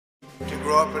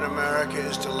grow up in America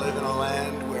is to live in a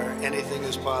land where anything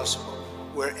is possible,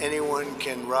 where anyone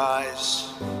can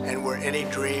rise, and where any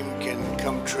dream can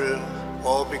come true,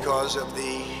 all because of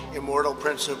the immortal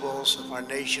principles of our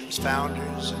nation's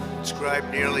founders,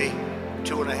 inscribed nearly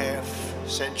 2.5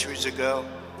 centuries ago.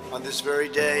 On this very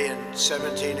day in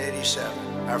 1787,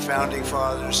 our founding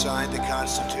fathers signed the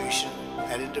Constitution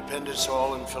at Independence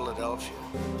Hall in Philadelphia.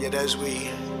 Yet as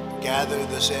we gather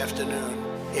this afternoon,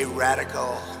 a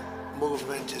radical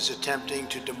movement is attempting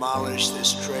to demolish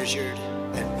this treasured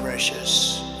and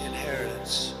precious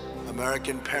inheritance.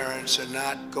 American parents are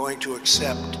not going to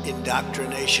accept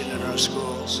indoctrination in our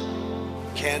schools,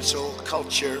 cancel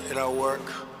culture in our work,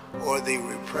 or the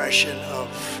repression of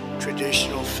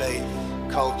traditional faith,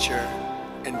 culture,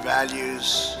 and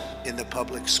values in the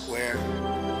public square.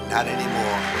 Not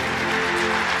anymore.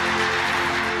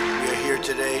 We are here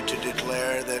today to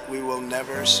declare that we will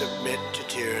never submit to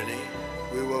tyranny.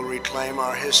 We will reclaim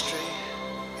our history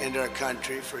and our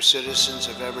country for citizens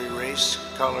of every race,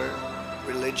 color,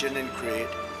 religion, and creed.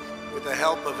 With the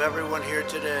help of everyone here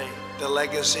today, the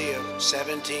legacy of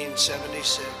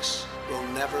 1776 will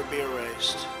never be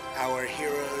erased. Our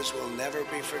heroes will never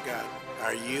be forgotten.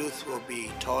 Our youth will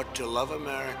be taught to love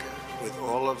America with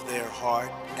all of their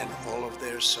heart and all of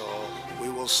their soul. We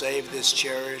will save this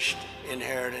cherished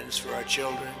inheritance for our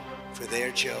children, for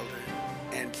their children,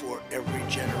 and for every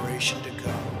generation to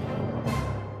come.